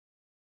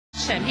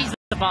him. He's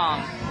the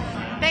bomb.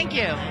 Thank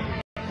you.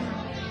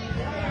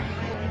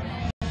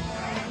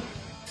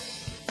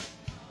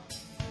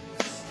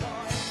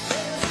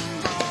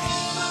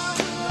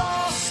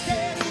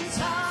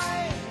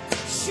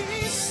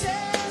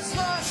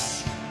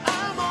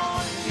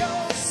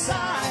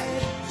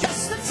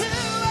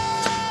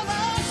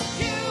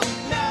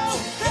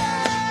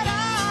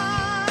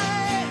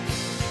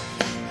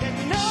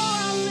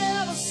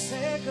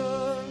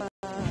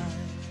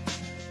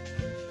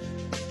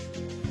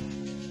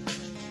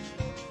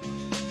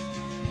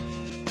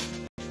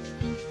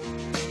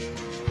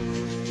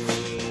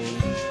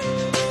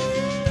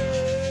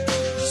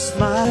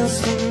 Smiles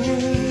for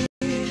me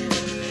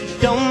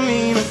don't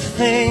mean a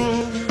thing,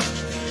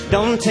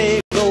 don't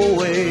take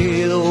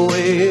away the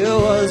way it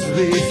was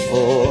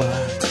before.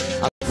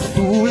 I'm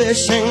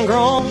foolish and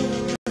grown,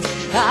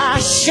 I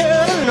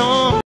should've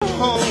known.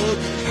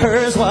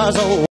 Hers was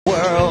a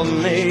world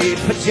made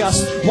for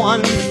just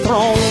one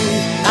throne.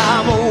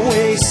 I'm a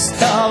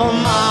waste of a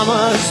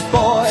mama's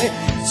boy.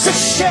 It's a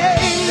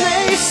shame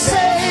they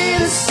say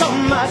there's so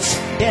much,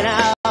 you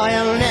know,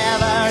 you'll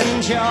never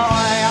enjoy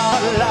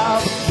our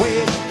love.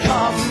 We've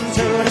come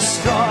to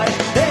destroy.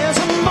 There's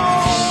a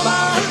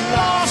moment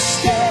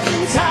lost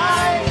in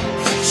time.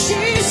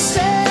 She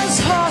says,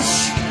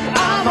 hush,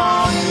 I'm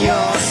on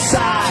your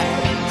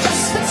side.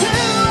 Just the two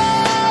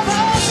of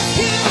us,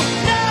 you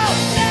know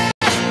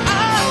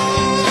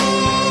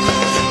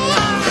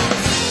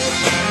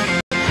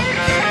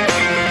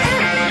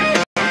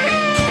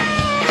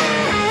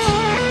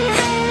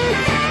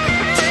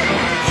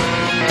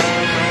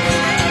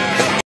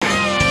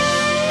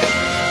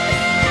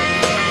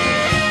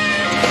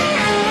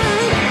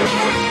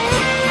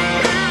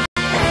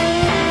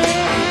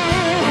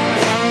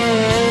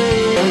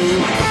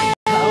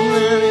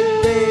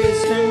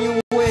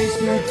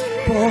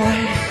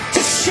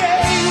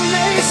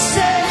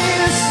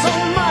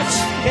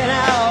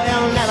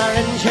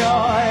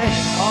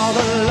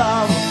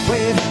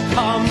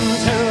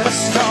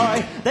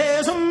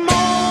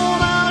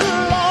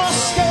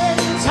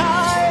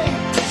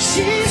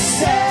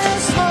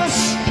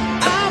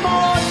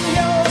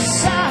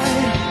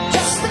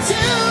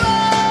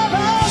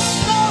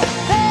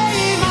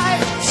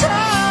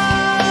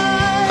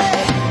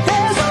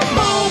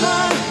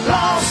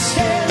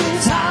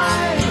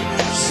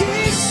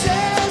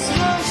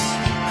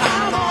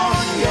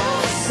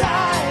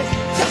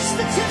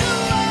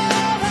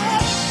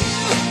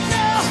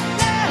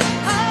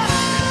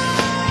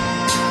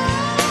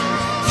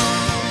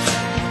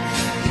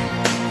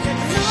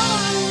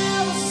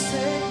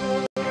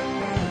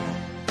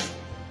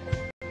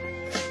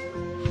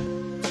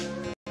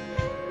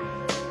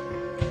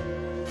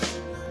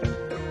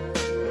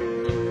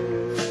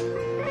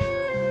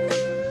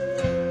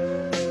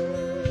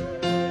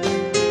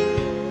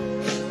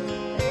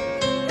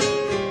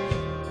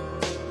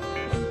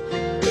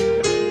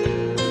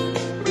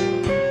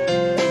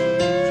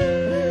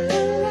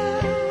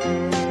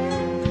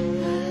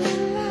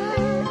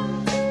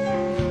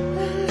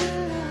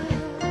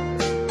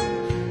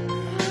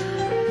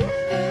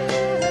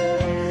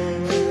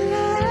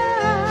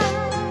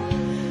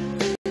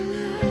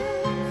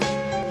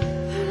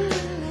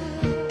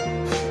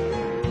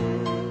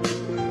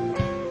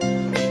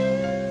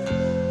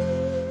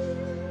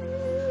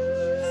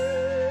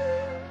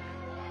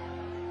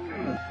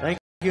Thank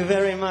you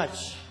very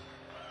much.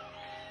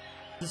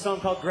 It's a song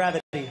called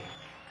Gravity.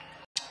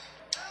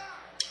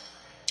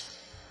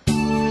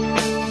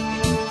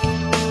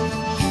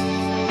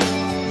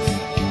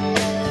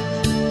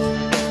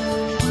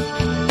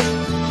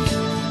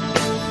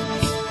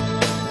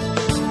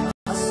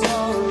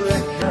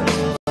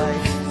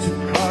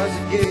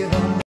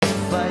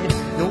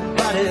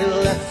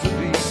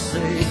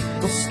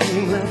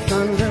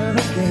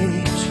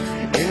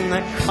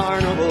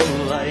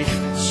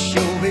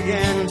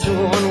 Began to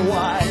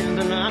unwind,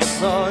 and I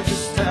saw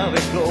just how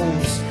it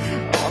goes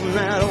on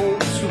that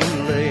old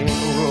two-lane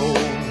road.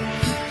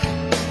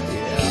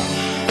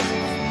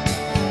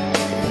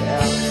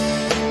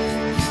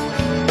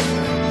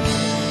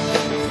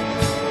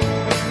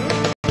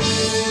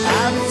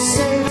 I would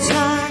save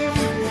time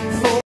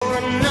for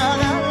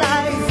another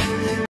life.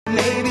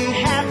 Maybe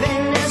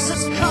happiness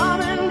is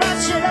coming, but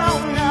you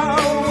don't know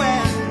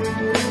when.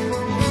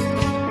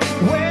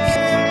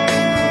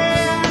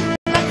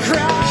 The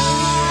crowd,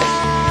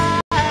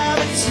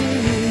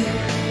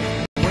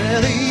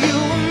 whether you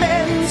were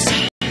meant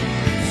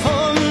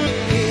for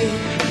me,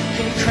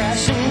 came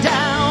crashing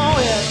down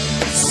with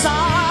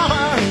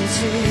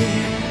sovereignty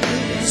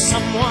in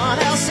someone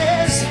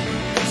else's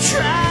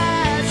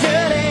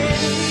tragedy.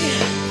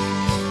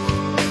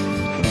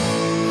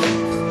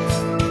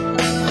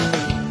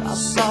 I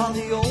saw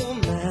the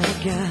old man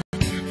again.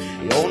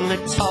 He only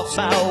talks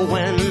about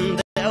when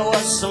there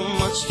was so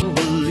much to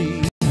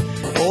believe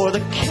or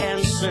the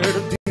cancer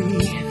to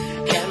be.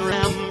 Can't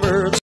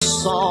remember the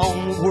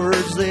song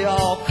words, they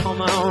all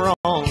come out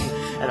wrong,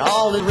 and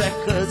all the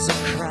records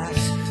are cracked.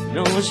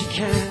 Knows you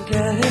can't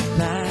get it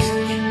back.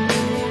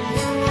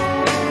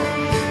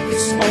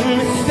 It's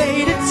only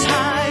faded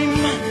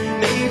time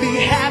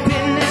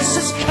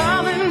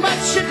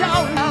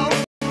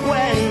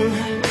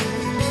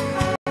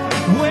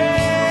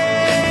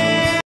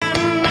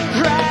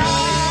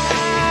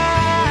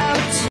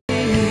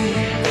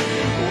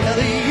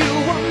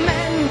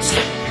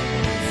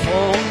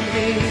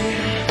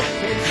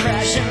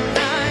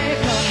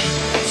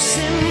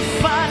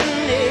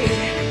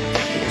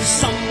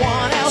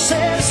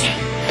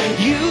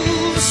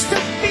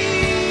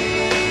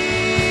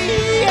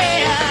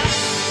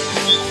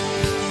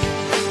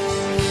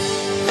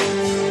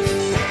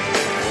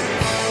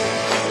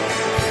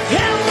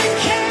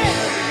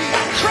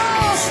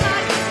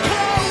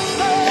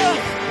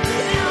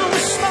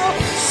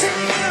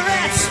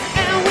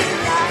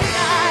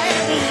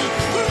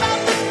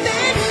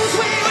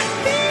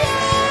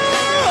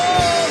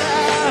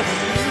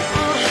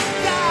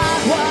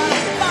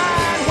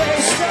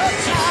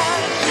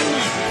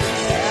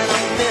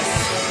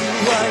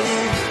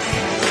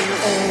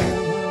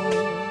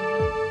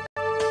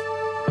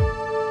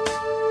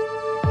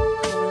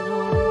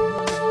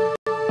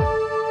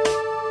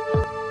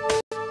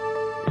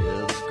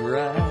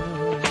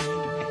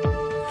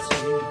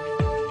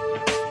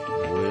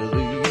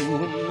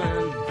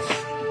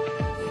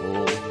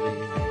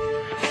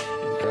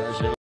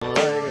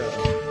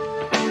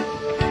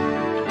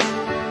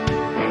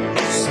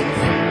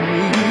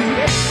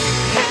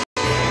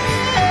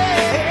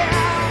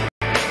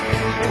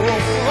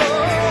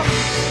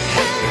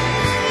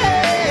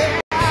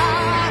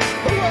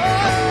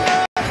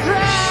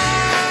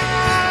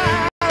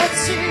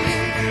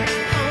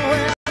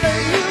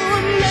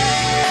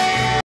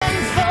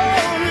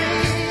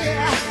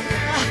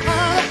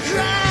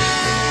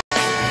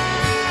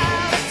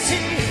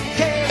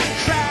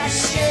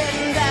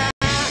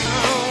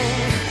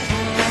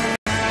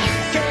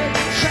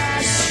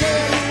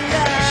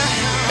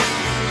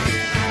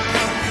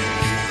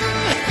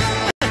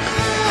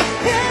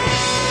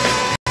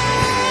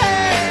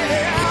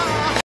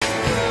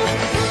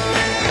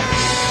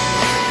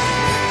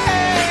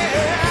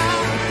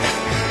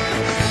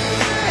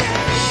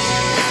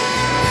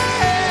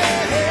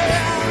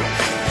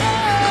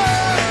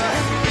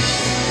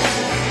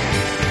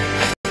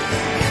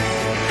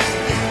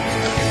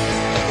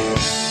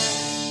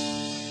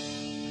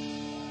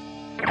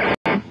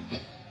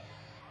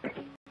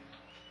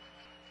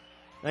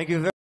Thank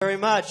you very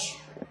much.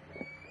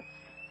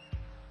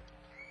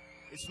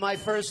 It's my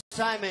first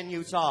time in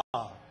Utah.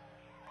 How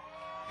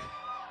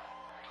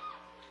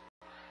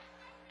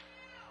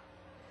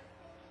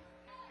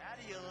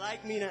do you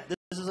like me now?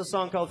 This is a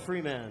song called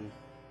Free Man.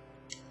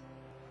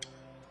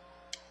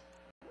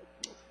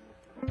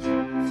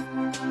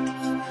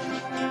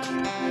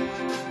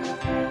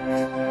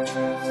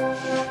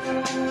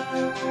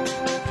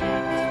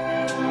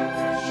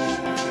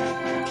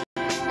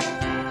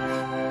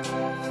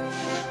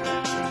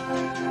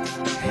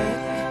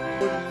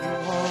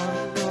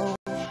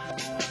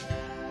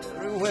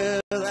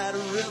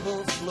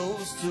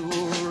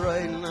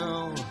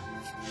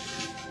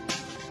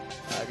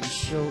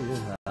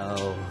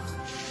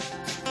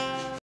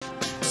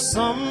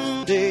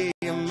 Someday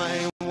you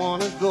might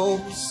wanna go,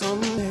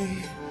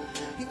 someday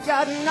you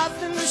got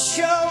nothing to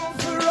show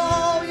for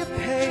all your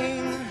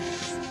pain,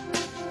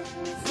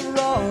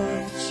 for all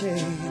your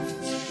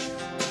change.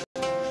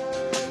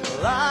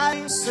 Well, I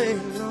ain't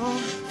saying no,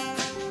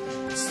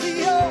 it's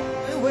the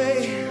only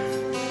way.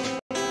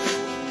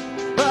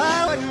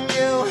 But wouldn't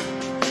you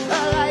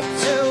like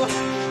to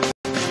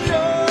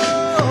know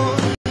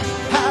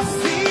how it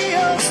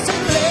feels to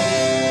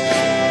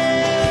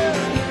live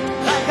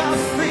like a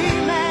free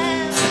man?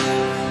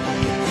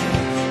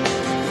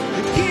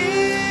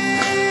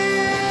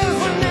 Give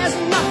when there's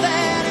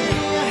nothing in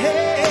your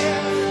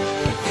head,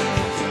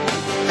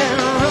 and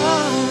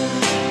run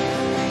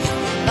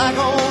like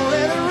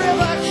only the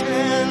river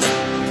can,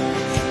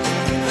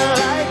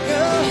 like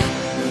a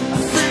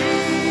free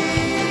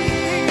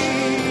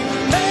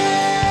man.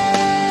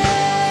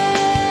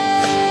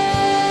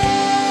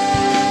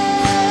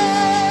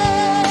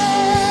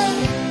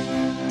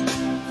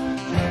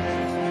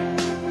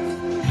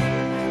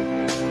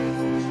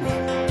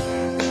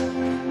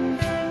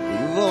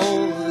 You've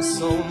only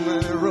so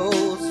many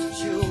roads to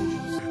choose.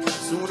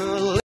 Sooner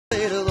or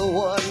later, the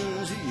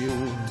ones you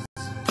use,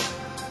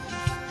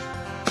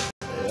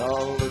 they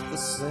all look the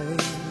same.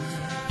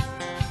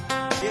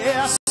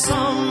 Yeah,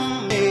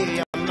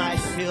 someday I might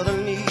feel the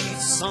need.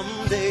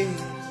 Someday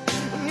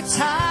when you're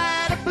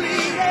tired of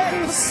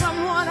bleeding for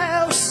someone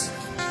else,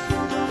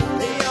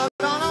 you're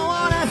gonna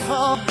want it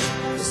for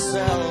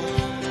yourself.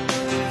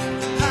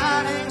 I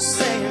ain't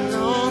saying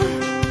no,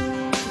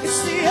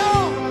 it's the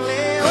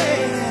only way.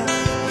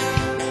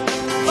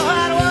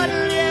 But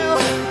wouldn't you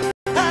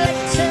like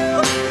to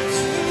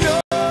know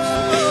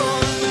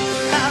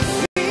how it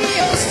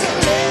feels to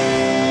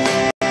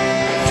live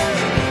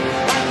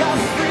like a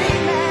free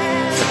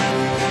man?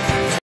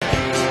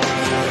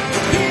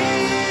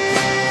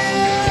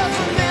 Give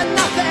when there's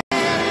nothing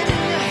in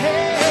your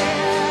head,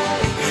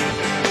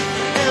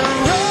 and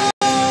run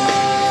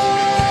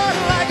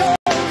like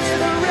only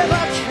the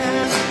river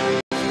can,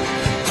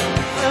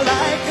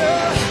 like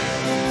a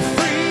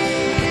free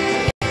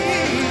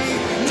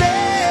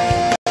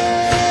man.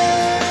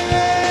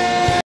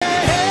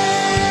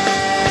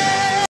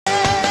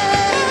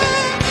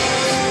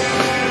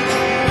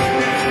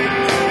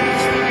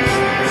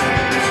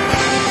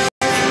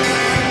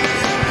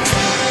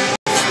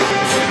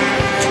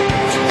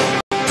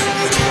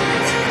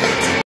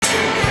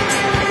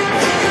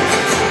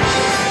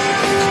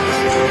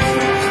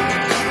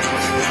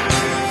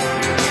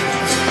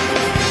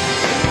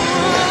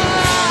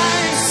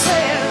 I'm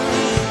saying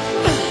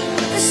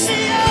it's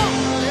the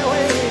only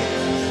way.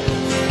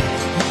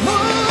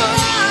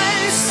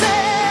 I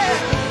said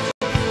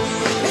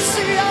it's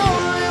the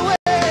only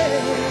way.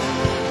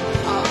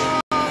 Oh,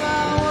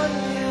 now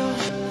wouldn't you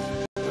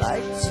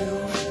like to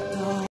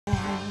know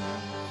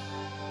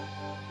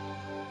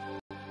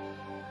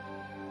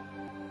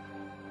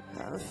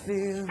how it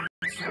feels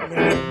to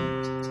live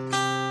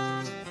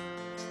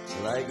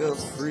like a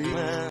free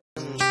man?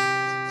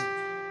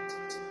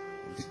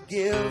 To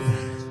give,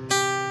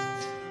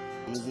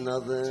 there's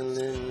nothing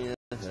in your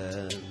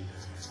head,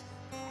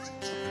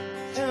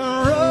 and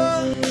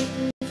run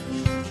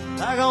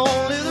like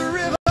only the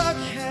river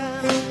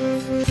can,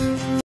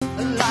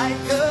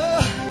 like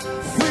a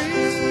free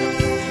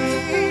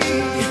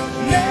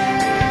man.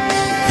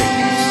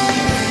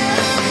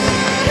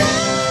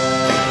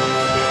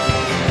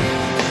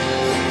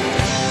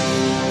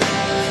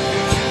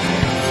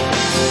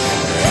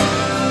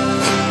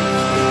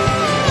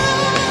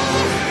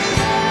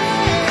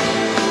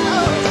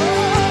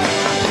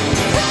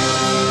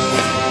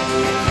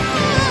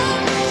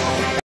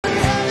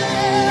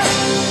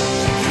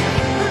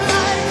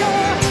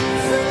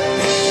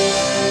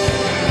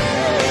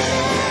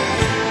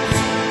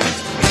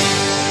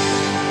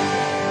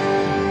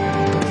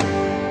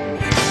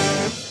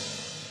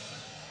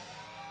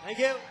 Thank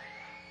you.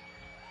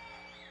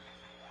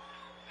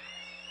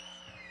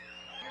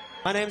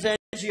 My name's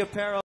Angie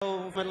Aparo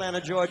from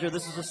Atlanta, Georgia.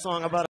 This is a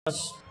song about a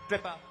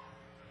stripper.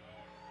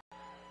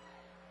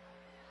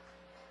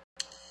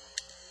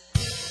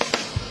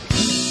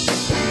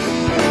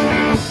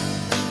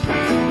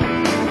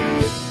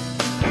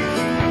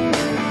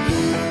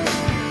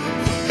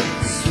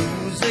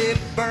 Susie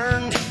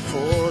burned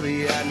for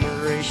the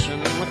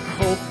admiration the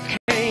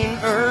cocaine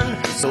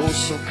earned.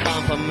 social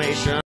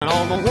confirmation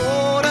on the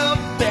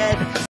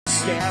waterbed,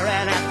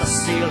 staring at the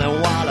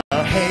ceiling while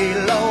a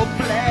halo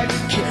bled,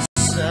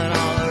 kissing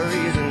all the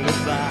reason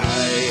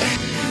goodbye.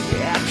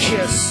 Yeah,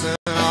 kissing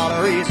all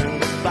the reason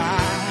goodbye.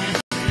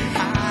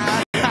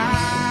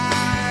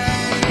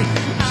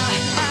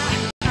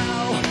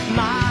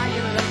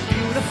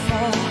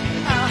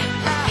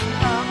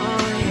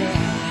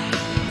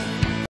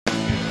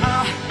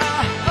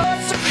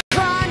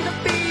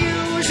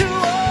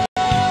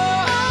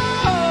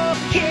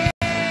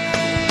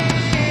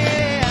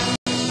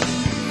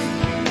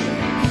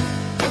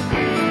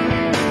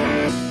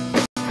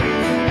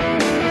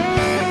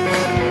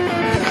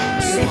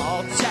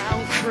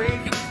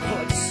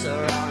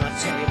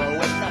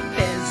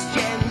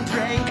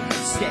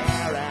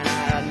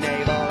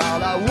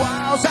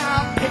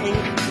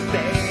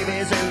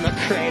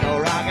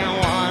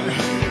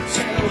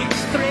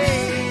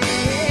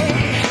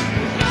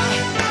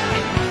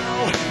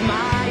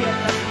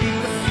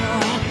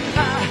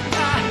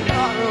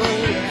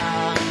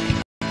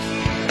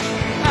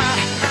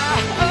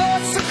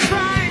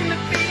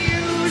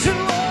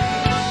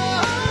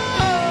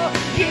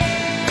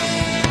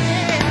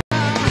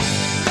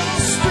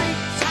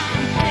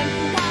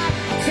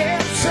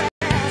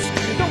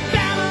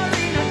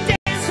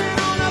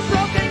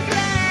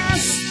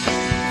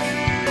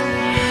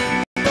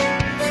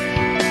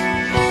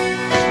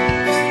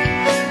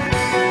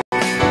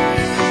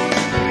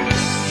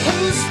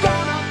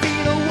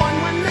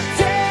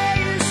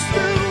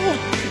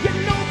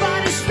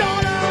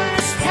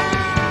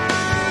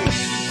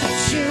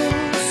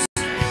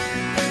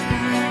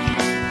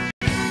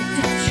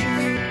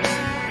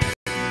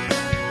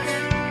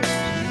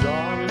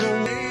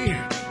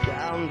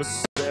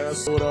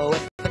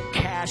 With the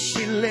cash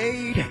she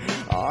laid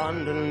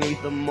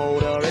underneath the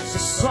motor. It's a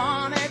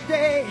sunny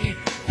day.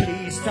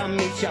 Pleased to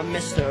meet you,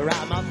 mister.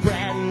 I'm a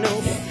brand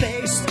new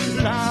face.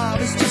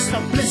 Love is just a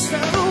blister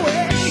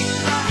away.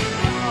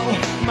 Oh,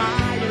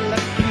 my, you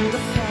look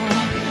beautiful.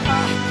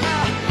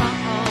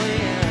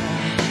 Yeah.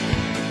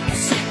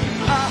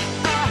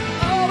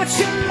 But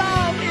your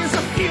love is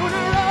a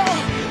funeral.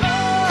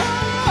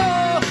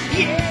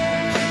 Yeah.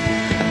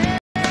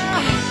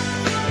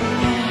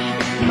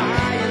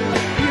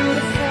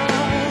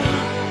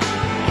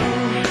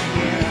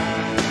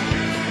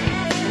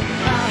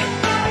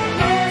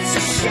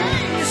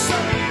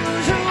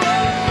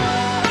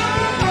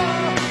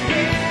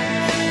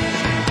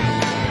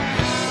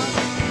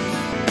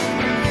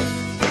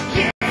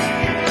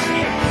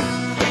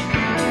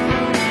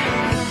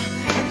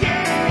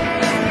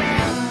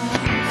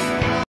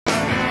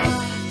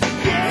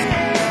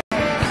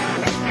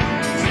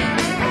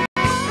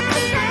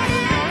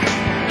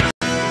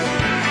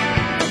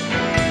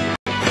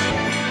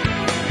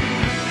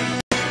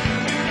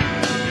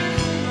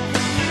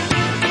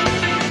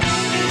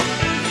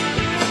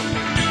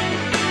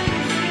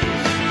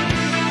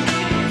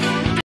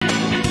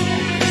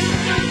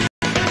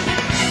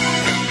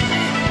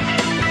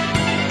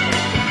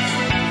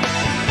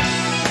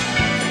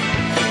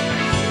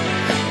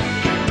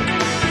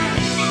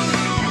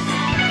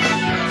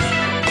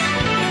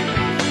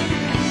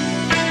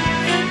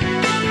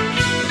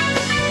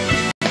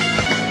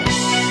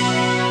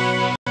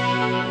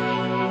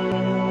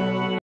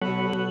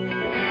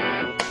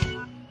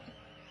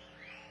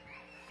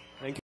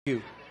 Thank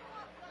you.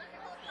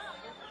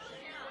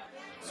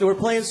 So we're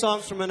playing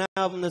songs from an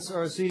album that's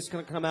RC is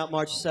going to come out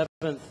March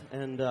 7th,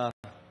 and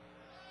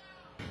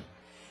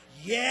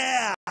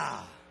yeah!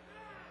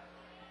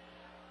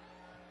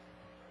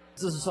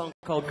 This is a song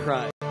called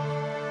Cry.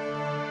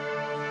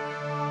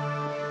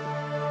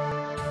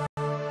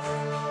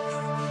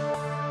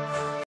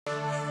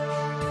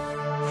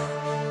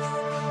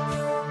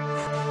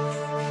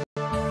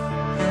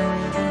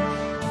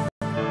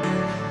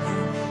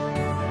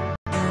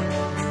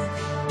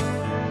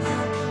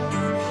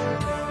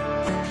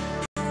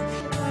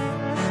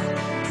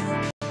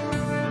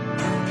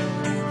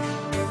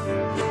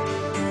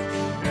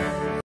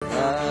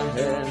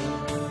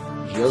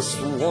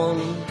 Just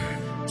one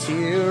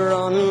tear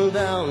running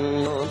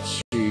down my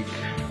cheek.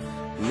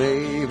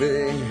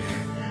 Maybe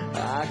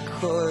I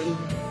could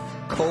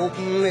cope,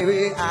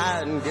 maybe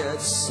I'd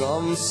get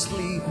some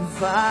sleep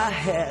if I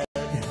had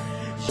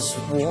just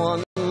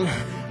one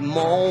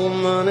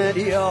moment at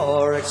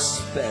your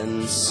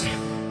expense.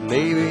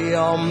 Maybe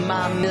all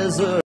my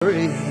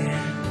misery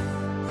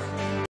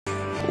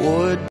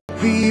would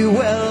be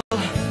well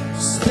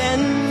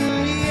spent.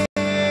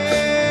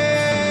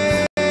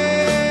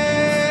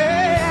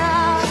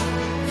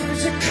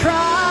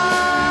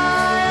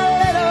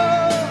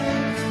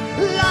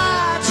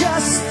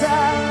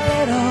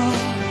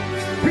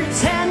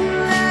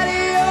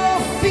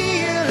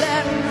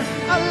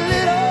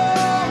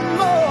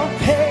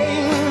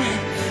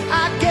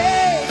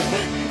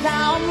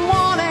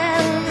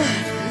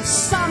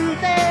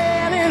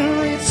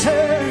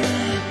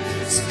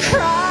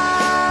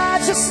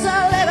 Just a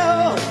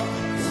little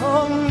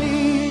for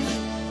me.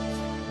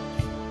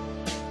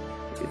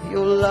 If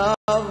your love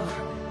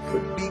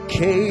could be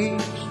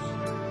caged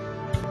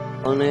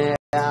on air.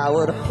 I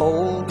would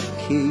hold the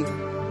key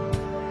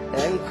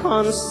and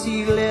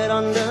conceal it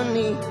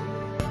underneath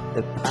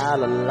the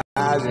pile of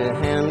lies you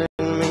handed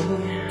me.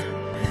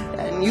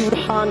 And you'd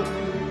hunt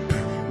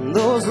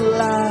those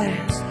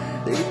lies,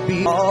 they'd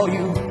be all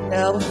you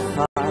ever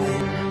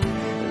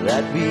find.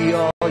 That'd be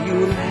all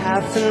you'd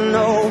have to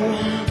know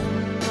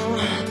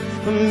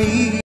for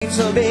me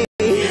to be.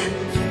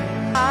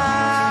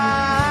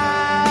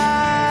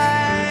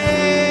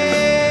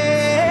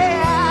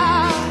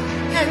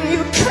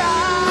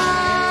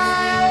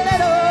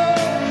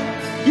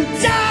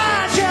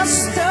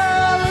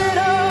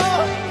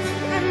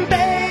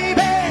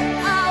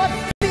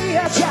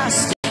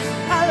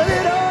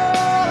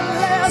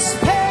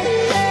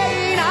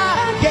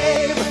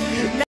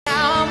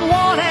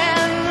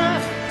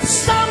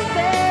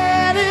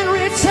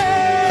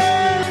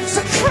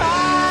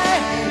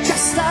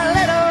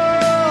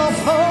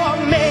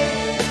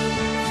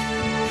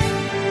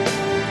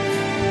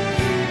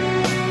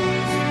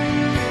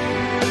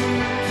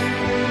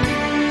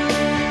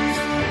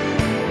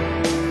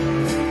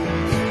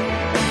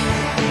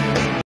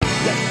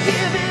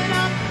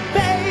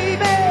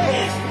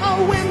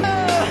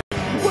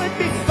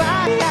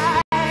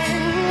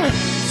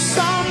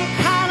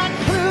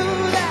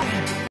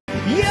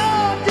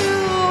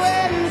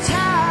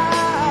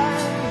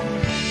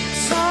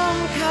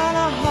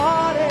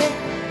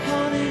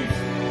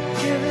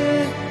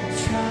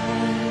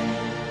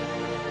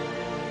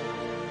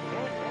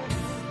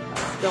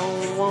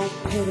 Don't want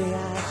pity, I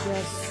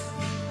just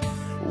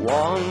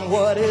want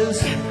what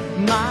is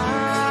mine.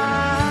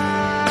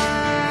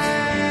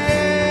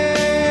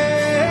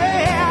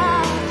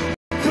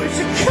 Could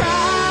you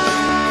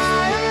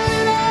cry a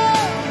little,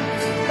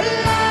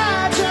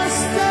 lie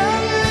just a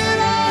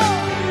little,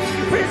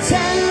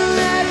 pretend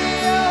that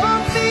you're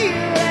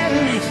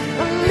feeling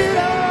a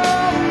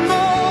little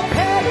more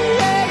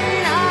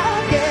pain I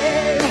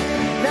gave.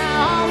 Now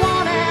I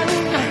want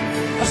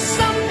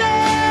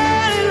someday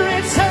in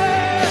return.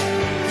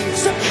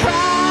 So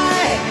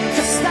cry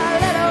just a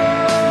little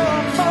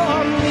for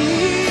me,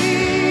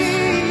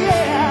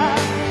 yeah.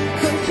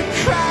 Could you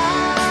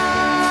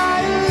cry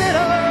a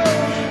little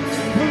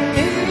for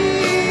me,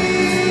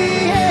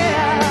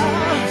 yeah.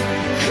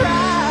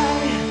 Cry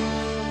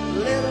a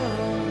little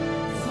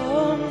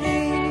for me.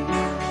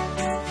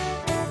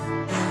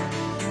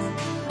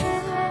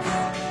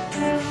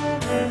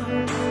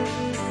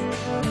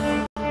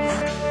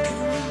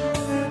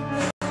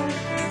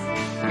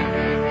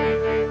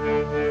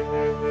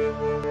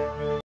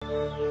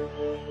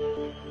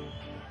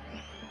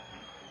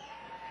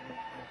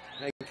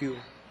 Thank you.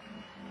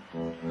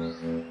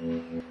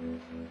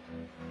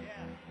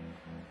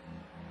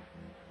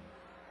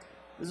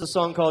 This is a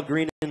song called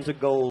Green into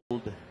Gold.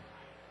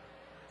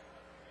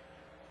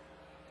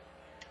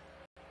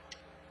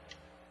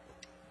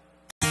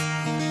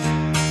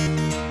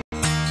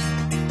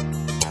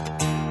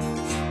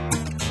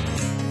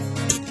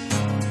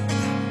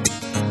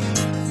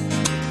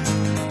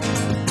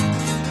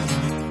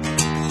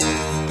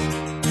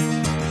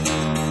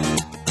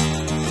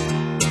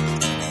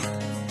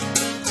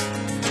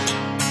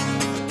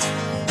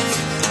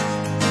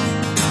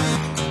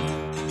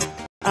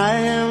 I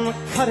am a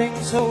cutting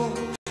tool,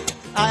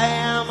 I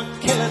am a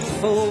killing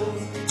fool,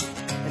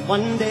 and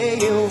one day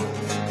you're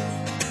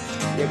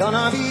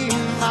gonna be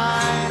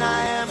mine.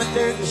 I am a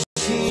dirt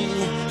machine,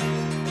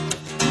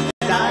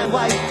 and I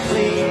wipe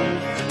clean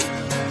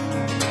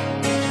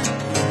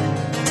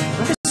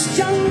this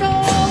jungle.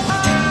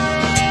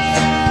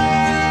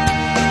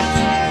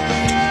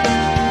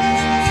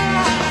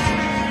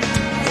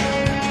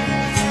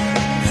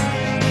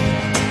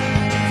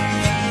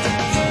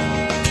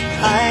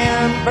 I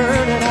am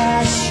burning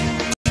ash,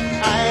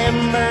 I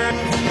am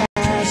burning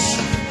ash.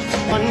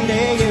 One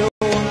day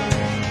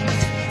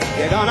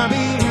you're gonna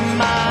be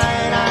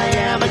mine. I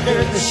am a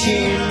dirt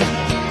machine,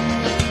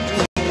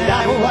 and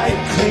I will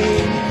wipe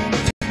clean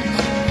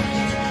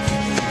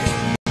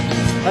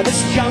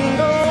this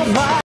jungle of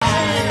mine.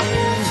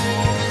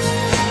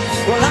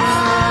 Well,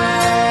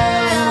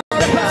 I'm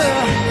the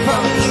color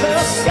from the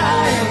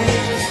sky.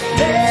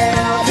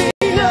 There'll be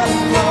no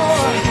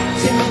more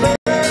timber.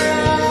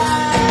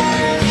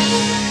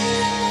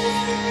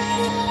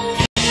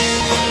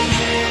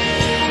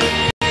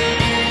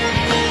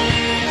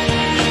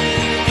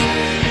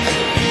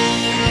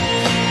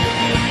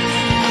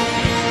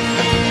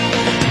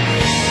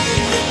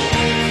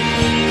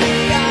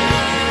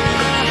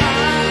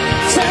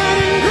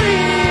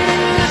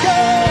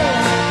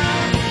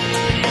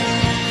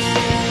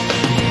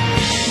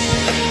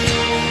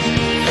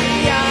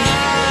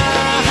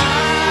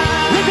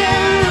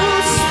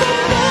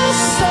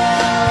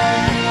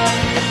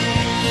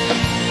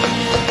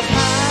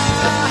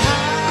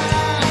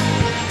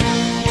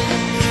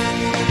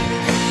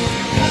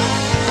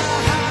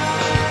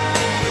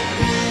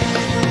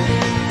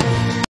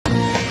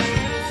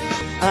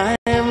 I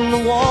am the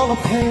wall of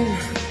pain,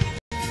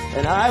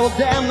 and I will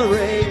dam the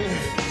rain.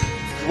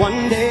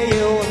 One day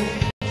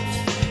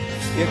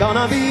you're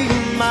gonna be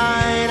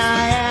mine.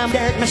 I am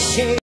dead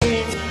machine,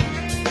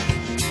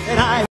 and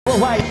I will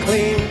quite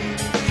clean.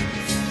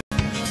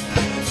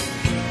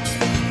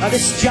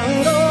 This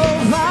jungle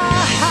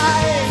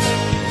vibe,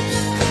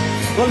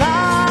 well,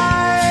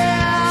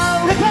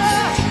 I rip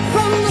it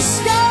from the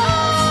sky.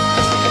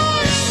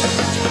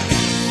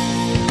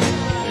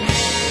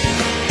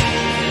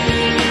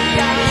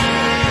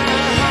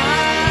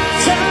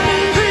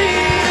 Turning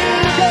green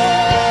to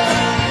gold.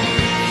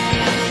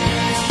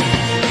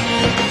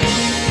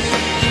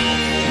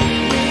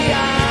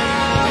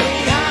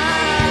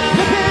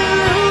 Ripping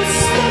roots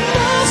from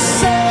the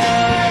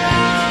soil.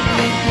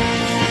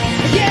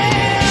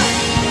 Yeah.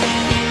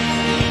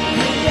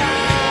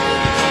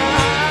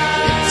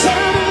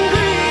 Turning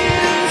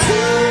green to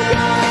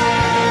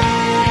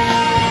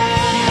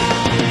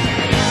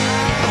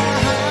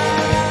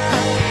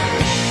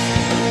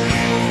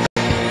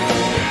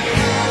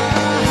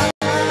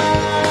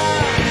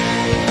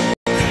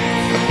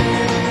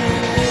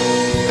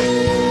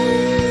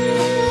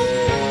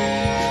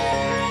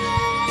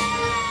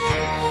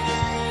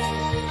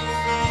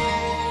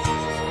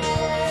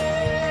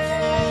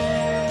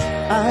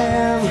I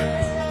am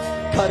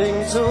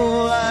cutting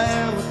through, I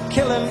am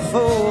killing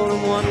full,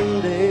 and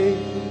one day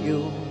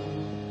you're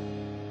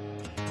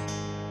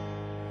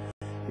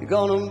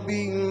gonna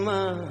be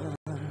mine.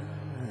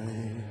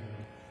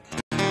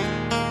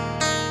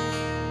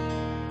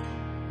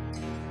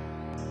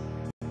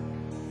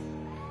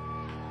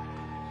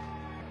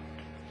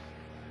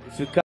 You're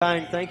too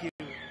kind, thank you.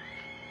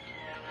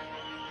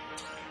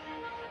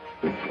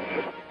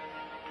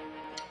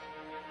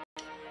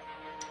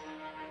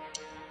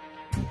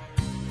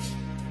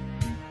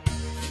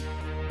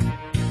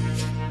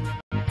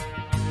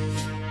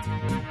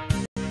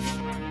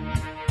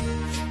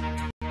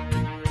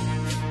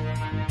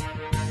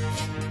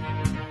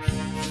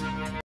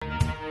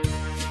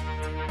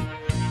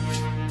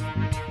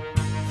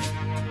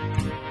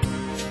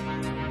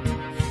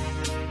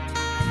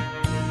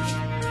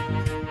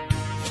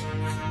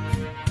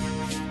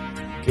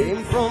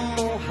 Came from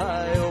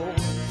Ohio,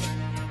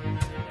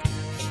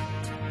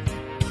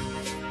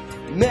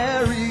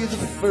 married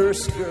the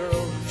first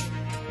girl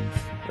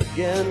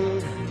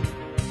again,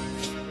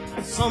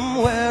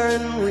 somewhere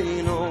in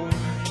Reno.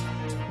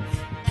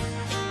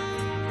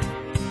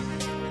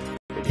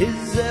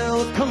 His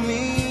El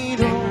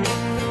Camino,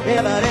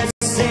 yeah, but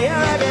it's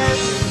here again.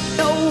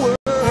 The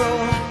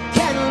world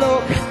can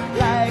look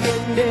like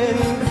it did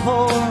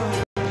before.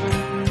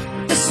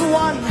 This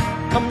one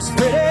comes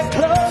pretty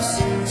close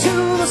to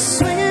the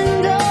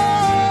swinging door.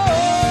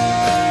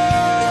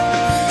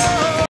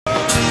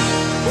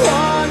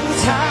 One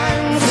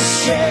time's a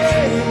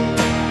shame,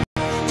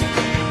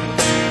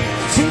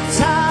 two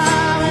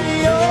times and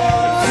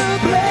you're to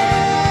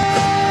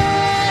blame,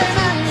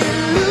 and you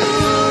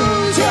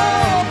lose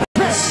your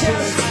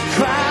precious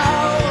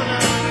crown.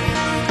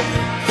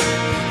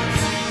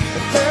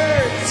 The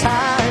third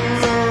time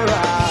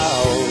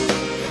around.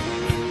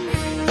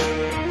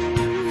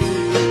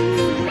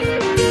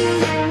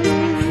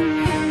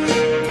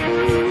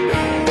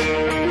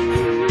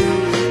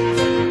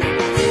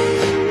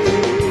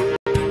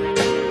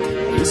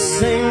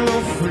 This ain't no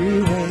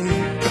freeway.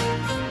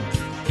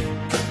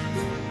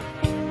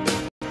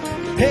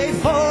 Pay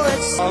for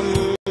it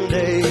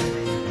someday,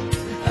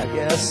 I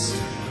guess.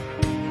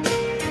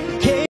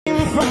 Came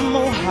from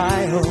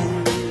Ohio.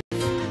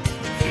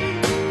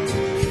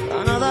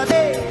 Another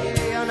day,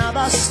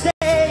 another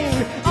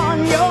stain on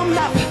your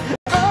map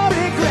of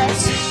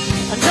regret.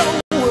 And the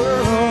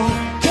world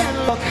can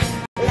look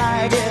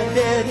like it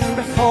did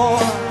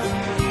before,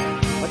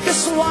 but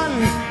this one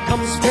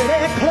comes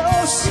pretty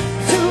close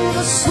to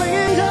the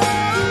swinging door.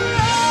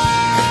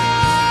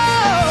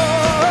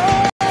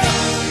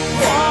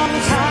 One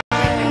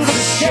time's a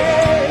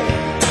shame,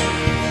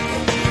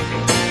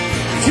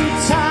 two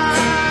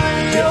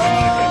times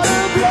you're to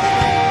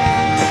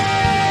blame,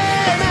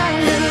 and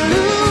you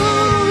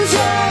lose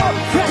your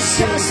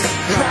precious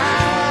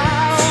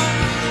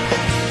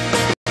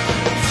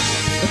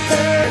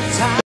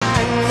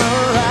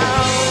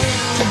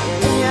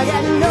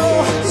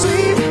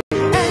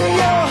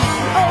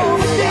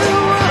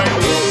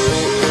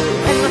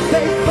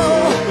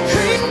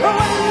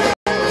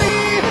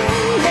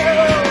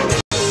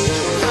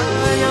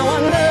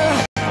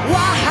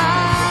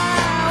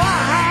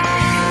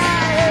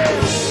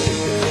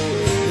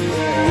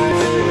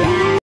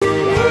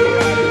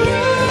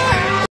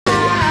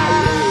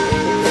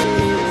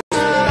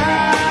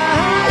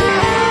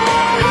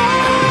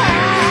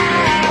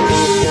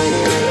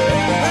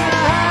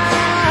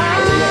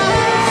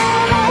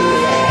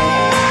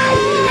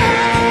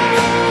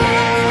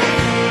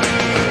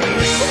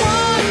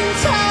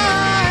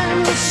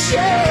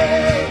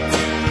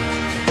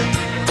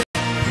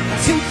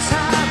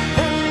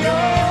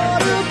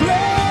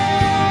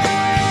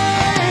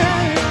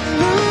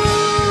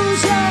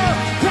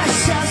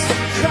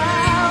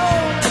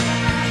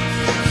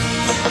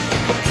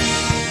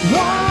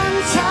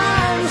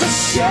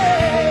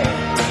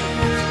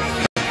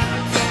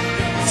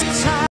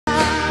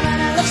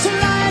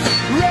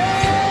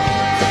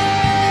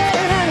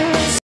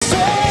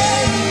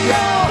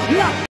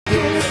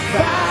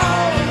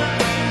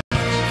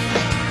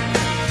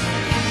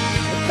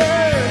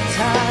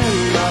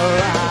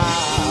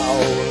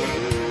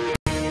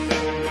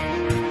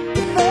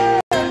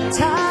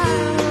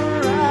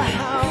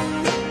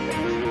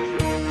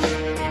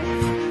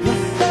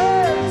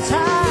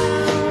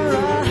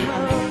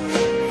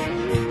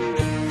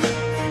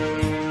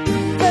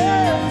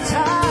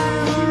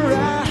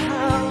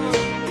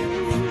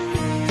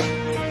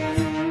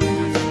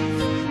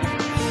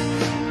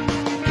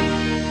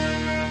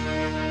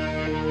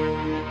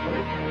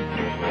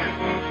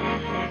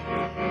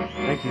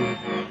Thank you.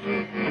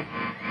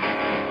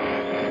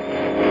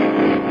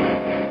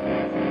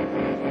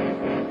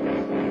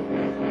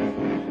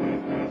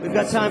 We've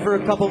got time for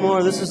a couple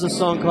more. This is a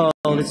song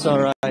called It's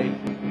Alright.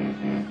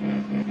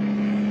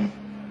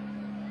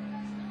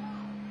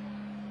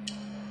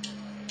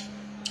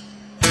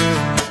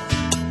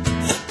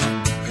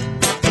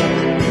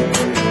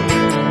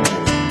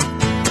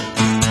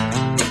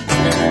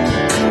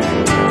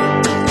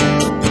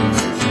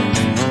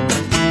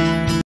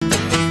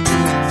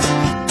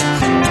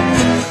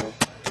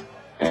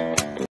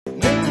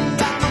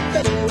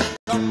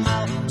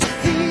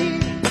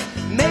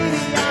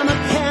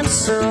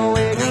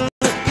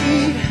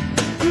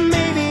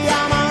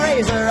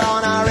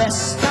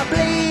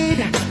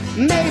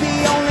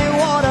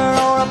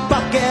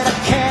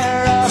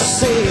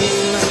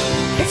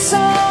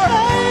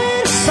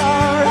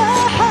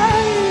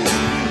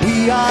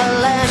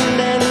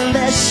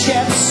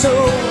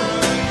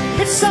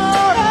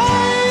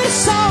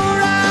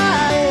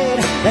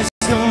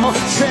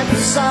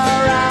 Trips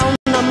around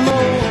the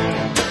moon.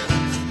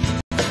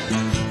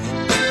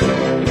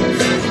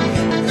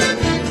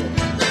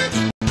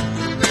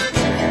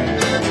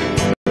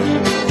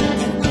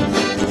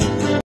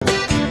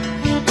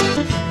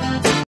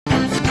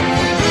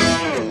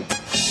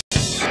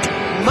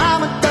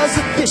 Mama does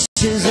the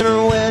dishes in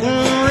her wedding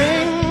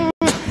ring.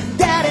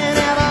 Daddy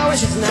never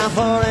wishes now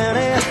for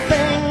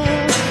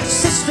anything.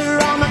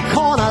 Sister on the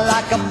corner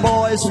like a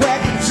boy's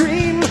wet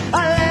dream.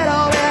 A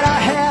little bit of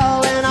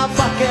hell in a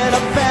bucket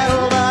of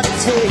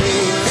velveteen.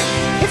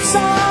 It's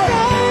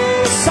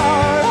alright, it's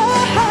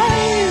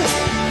alright.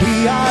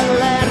 We are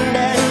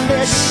landing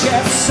this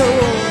ship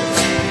soon.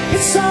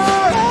 It's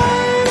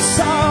alright, it's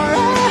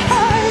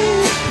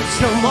alright. There's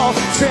no more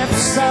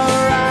trips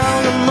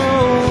around the moon.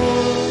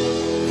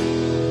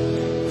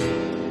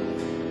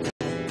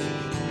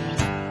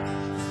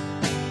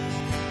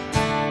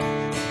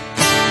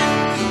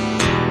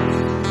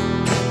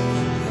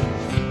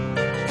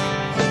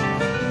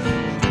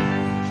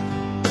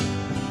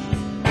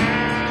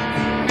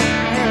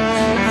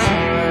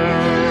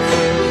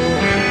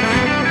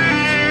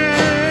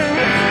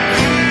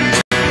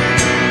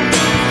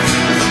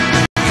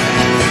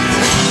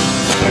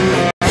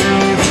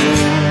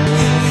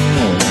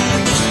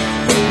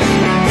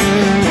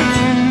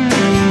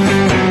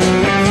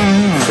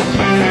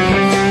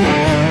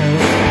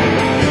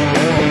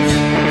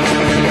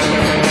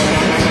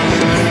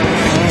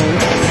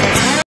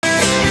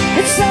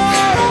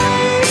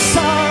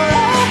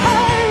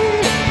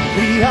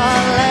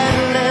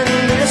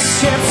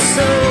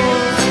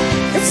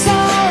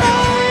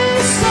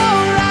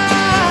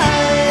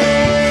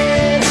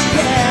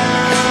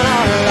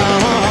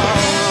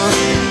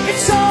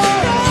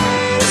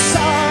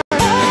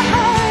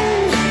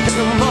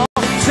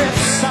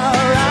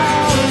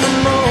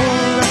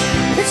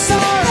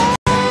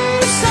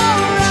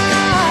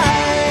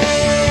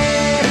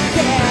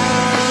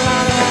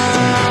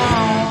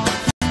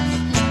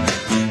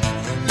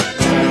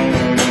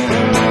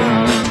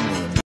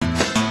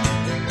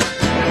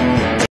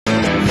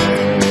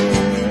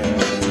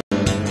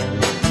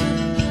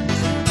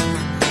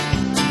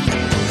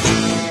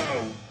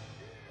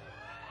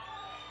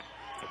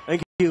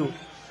 Thank you.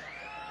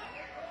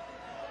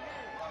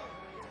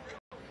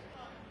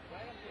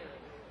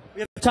 We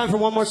have time for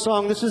one more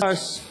song. This is our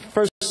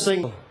first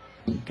single.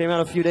 Came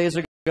out a few days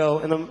ago,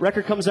 and the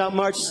record comes out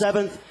March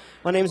 7th.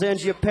 My name's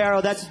Angie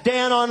Aparo. That's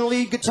Dan on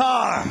lead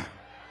guitar.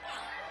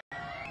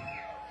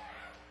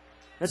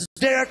 That's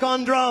Derek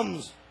on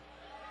drums.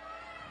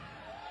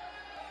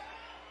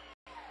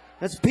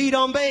 That's Pete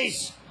on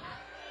bass.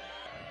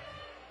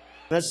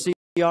 That's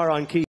CR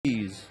on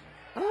keys.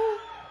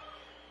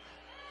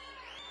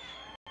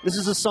 This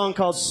is a song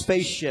called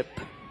Spaceship.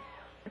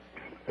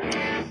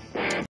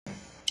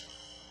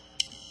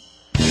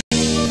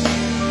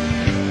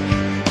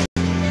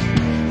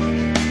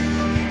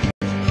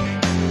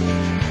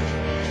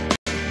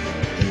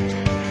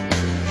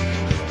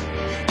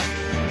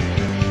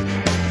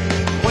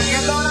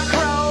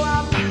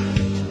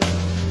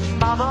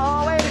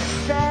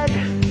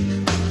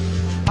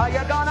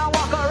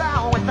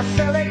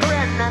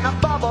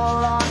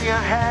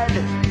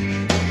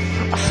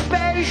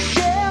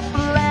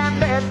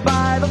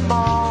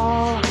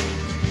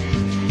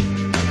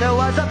 There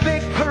was a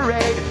big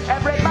parade,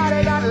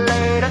 everybody got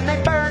laid, and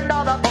they burned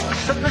all the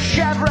books and the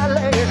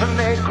Chevrolets, and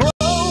they grow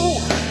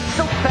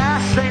so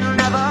fast they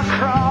never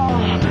crawl.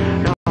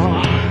 No.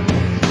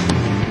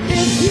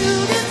 If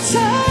you get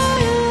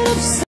tired of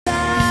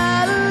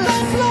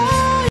satellite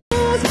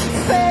flyers and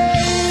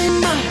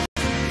fame,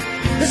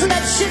 just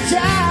let you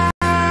down.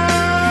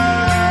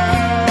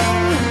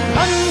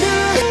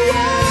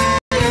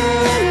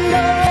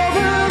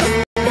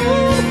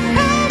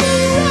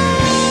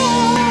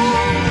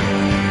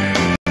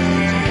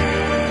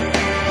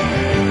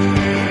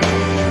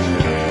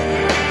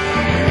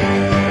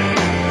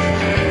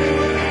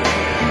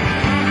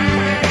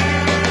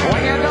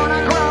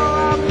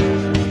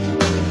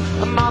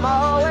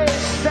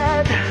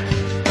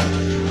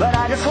 But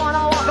I just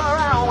wanna walk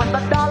around with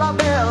a dollar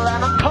bill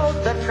and a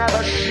coat that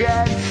never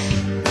shed.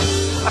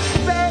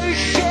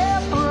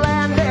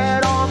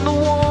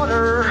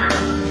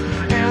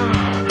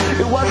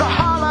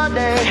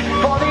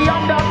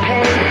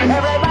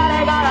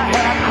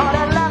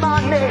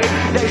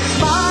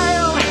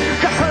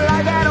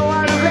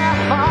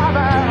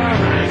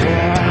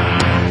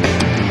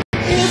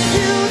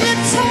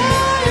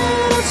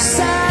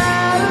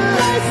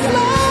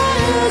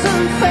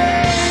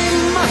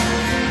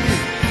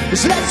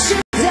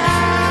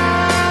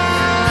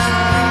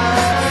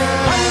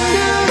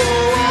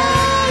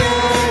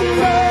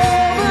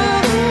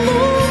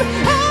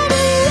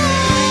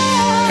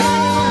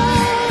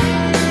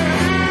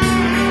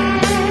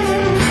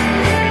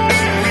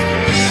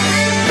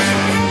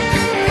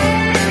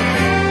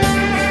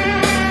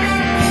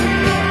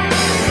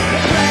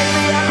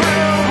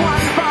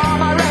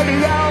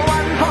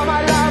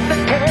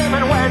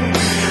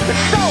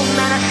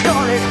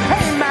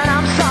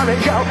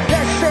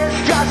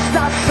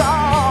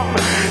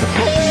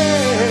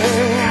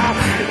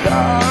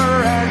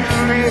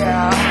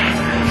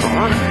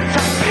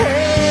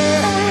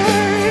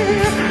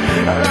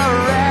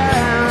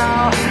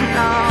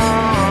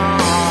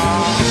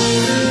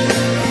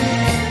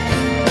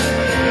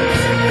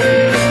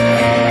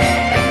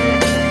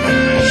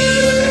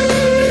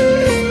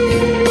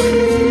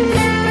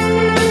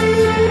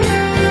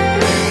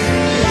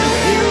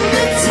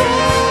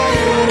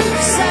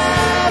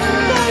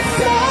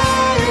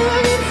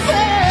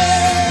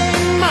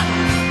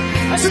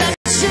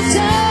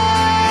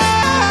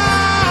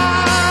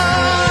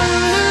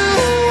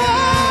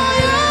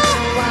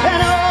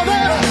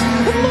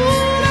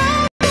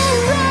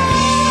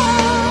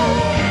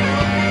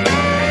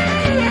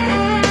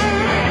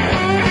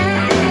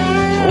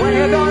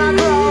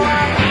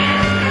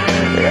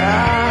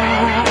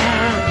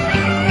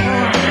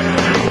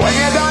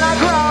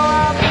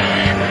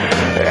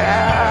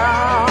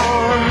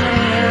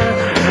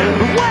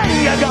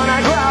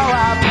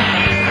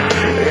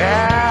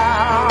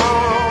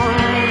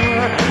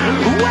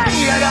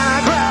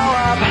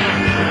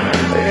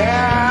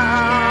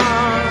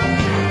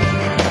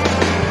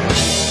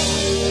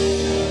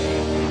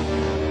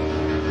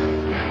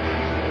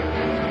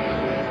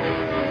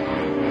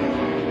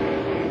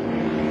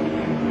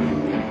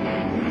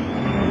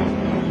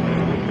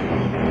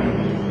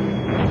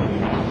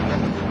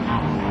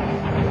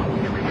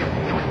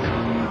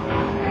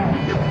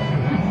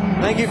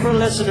 Thank you for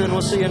listening.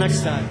 We'll see you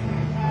next time.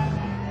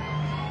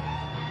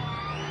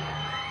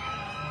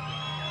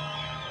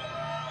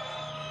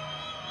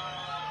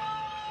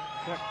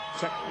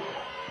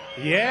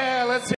 Yeah, let's